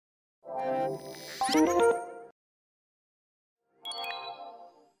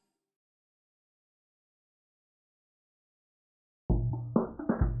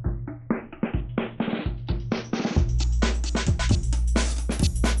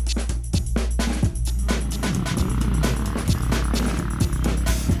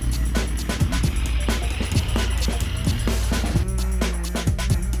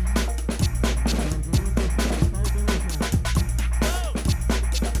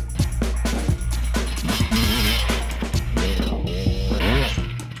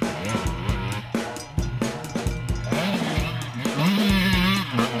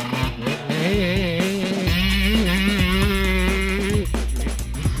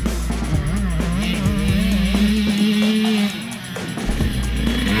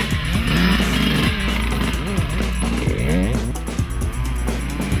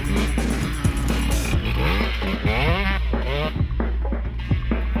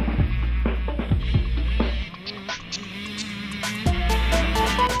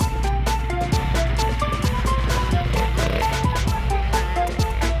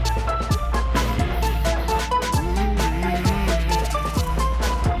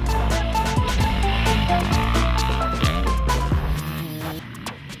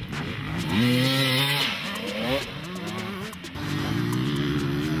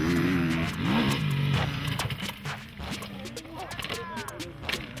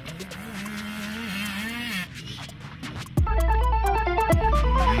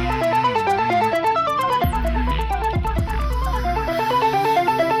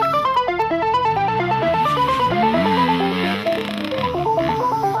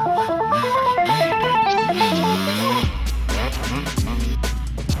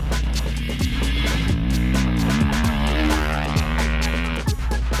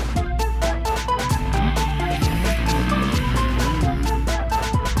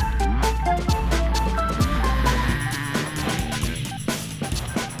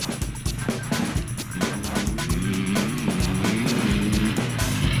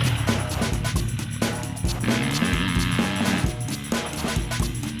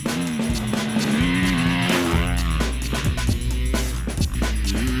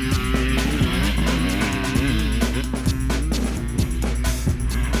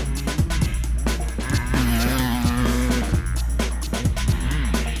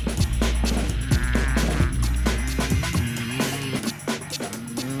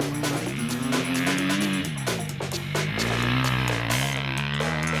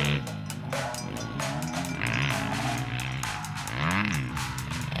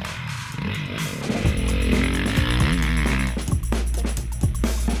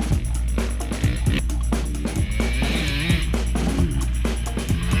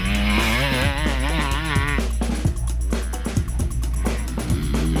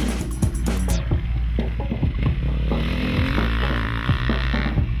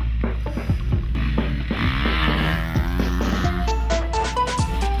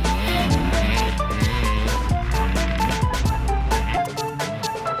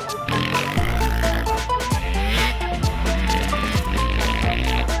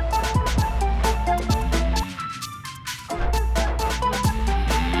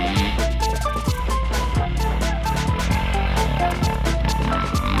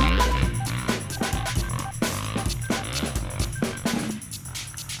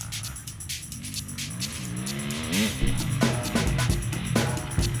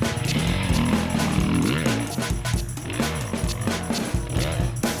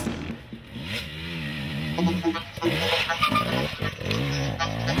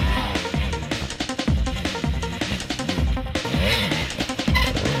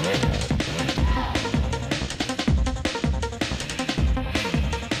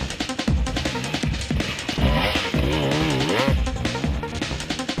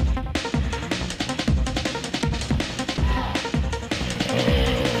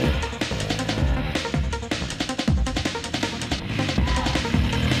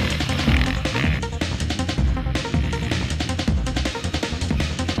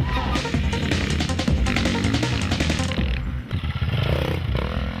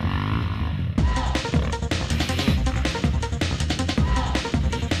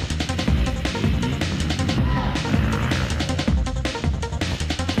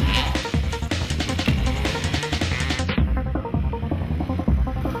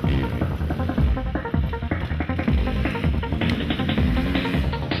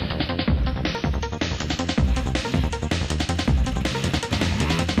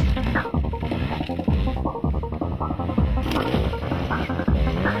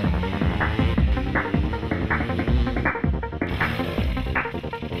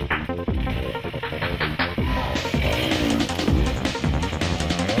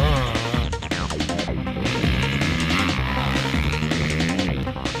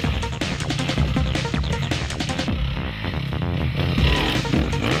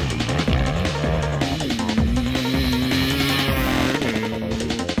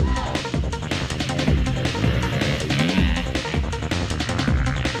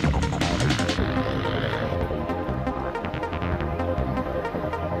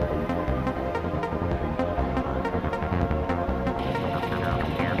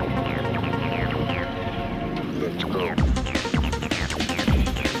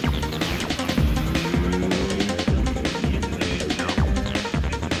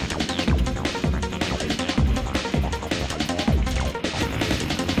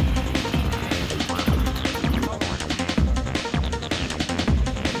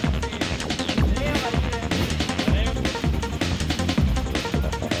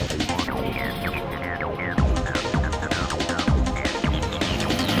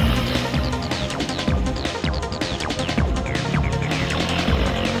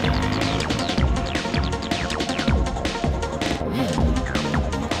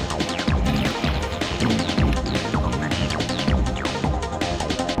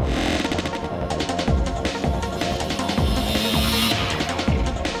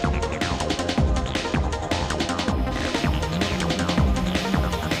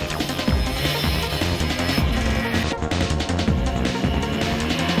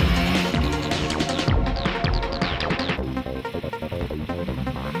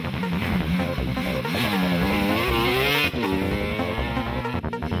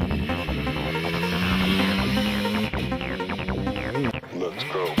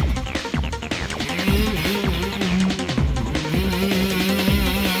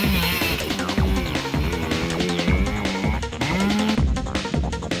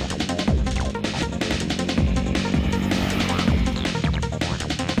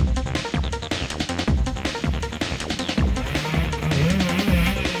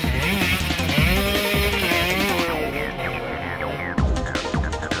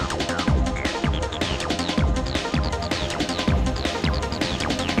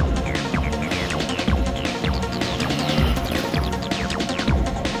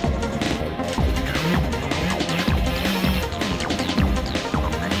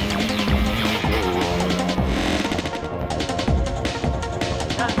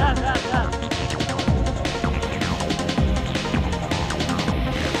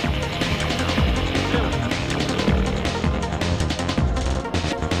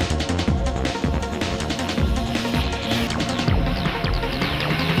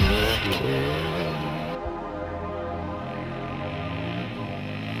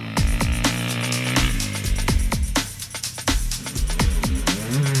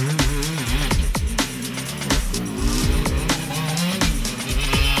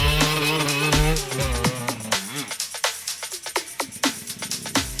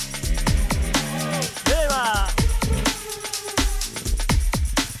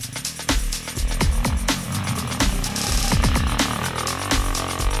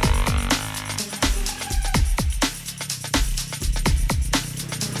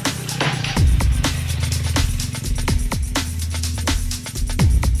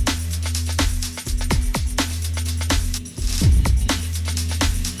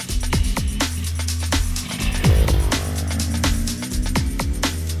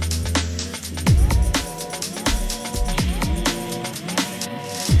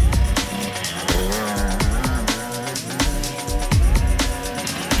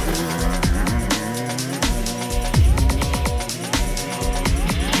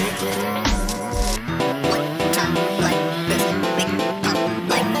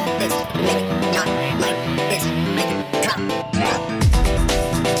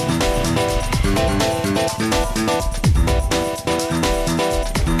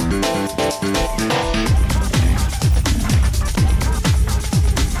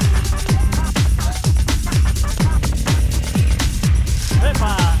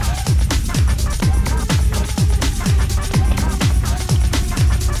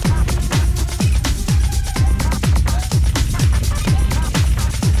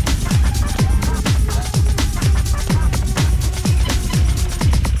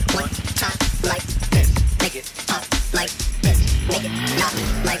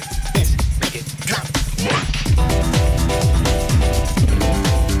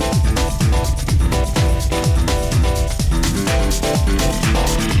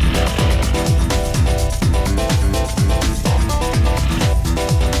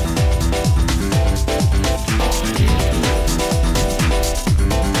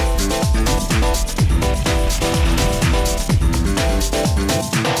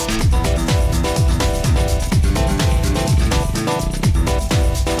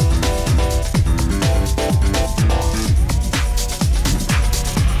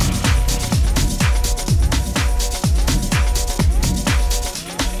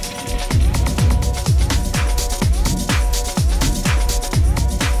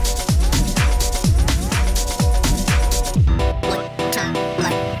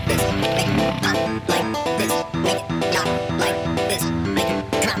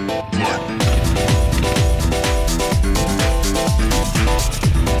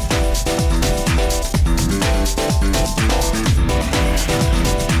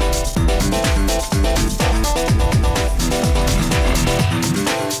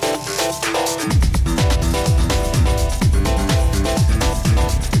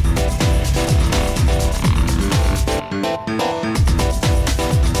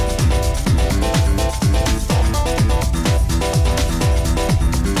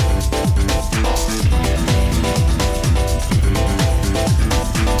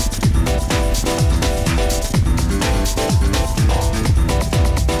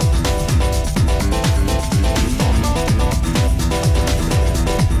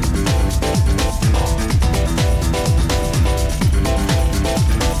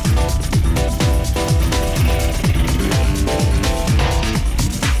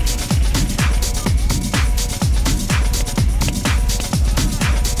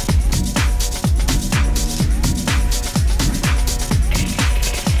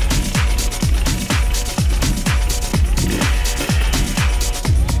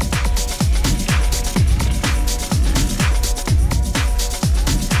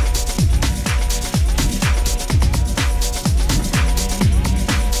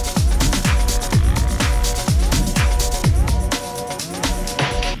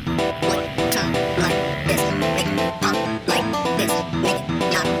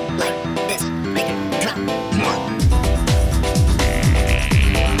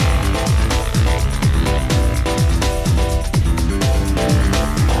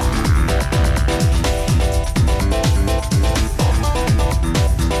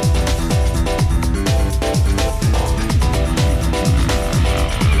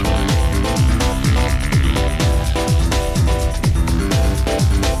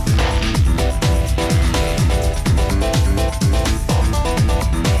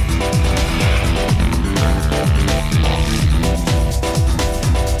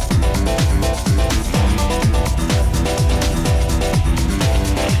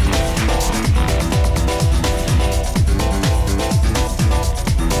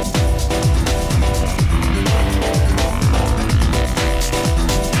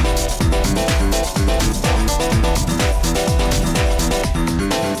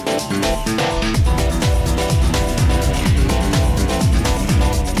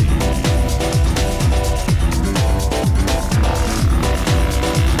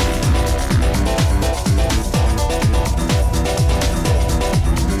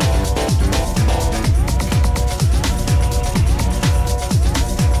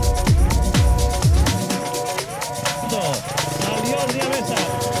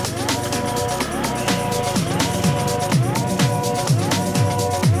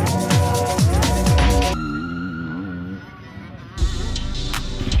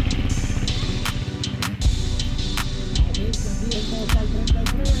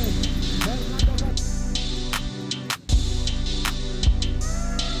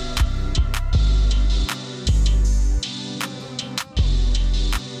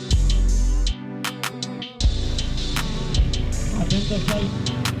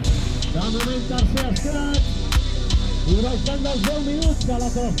Restant dels 10 minuts de la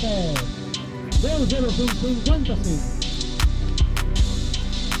costa. 10-0-55.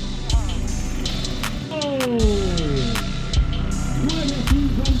 Oh!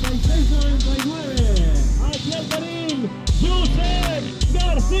 9-56-99. Aquí el tenim, Josep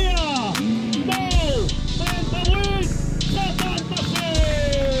García. 9-38-76.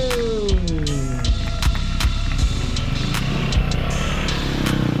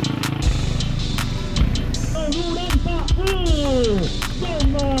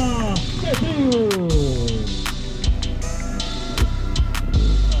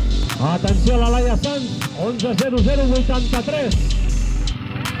 Atenció a la Laia Sanz, 11-00-83.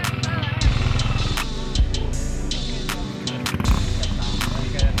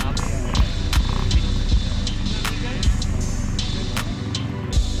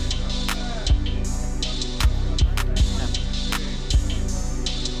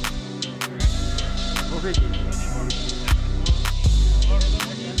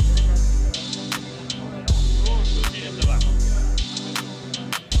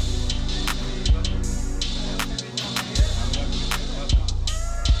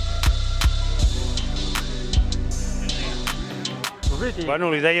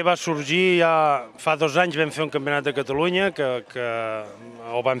 Bueno, l'idea va sorgir ja fa 2 anys, vam fer un campionat de Catalunya, que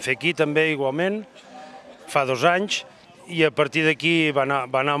ho vam fer aquí també igualment, fa 2 anys, i a partir d'aquí va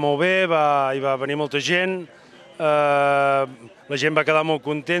anar molt bé, hi va venir molta gent, la gent va quedar molt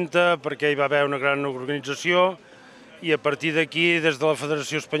contenta perquè hi va haver una gran organització, i a partir d'aquí, des de la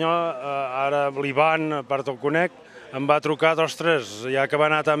Federació Espanyola, ara l'Ivan, a part el conec, em va trucar, ostres, ja que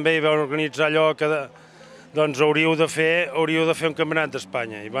va anar tan bé i va organitzar allò que doncs hauríeu de fer un campionat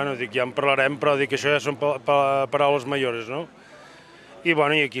d'Espanya. I bueno, dic, ja en parlarem, però dic que això ja són paraules majores, no? I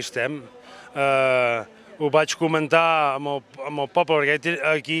bueno, i aquí estem. Ho vaig comentar amb el poble, perquè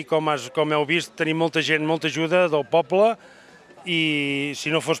aquí, com heu vist, tenim molta gent, molta ajuda del poble, i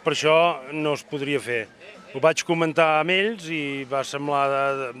si no fos per això no es podria fer. Ho vaig comentar amb ells i va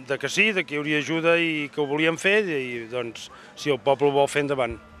semblar que sí, que hi hauria ajuda i que ho volíem fer, i doncs, si el poble ho vol fer,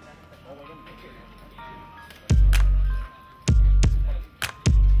 endavant.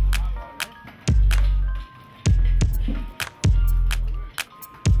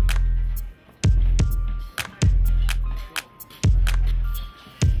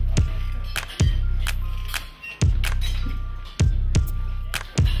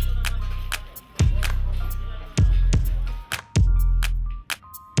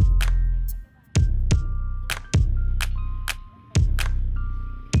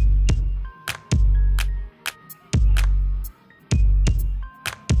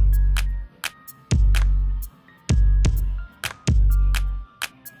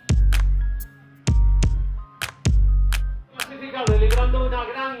 Librando una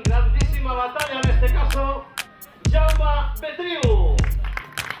grandísima batalla, en este caso, Jaume Betriu.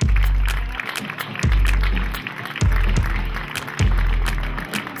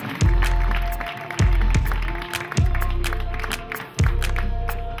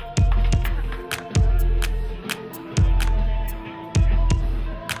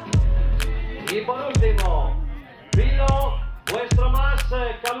 Y por último, pido vuestro más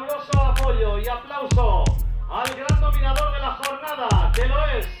caluroso apoyo y aplauso al gran dominador de la jornada, que lo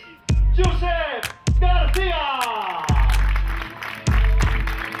es Josep García.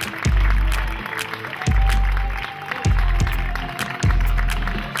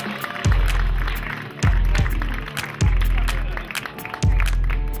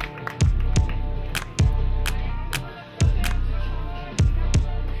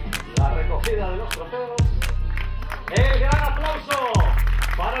 La recogida de los trofeos. El gran aplauso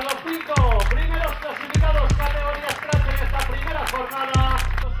para los 5 primeros clasificados categorías 3 en esta primera jornada.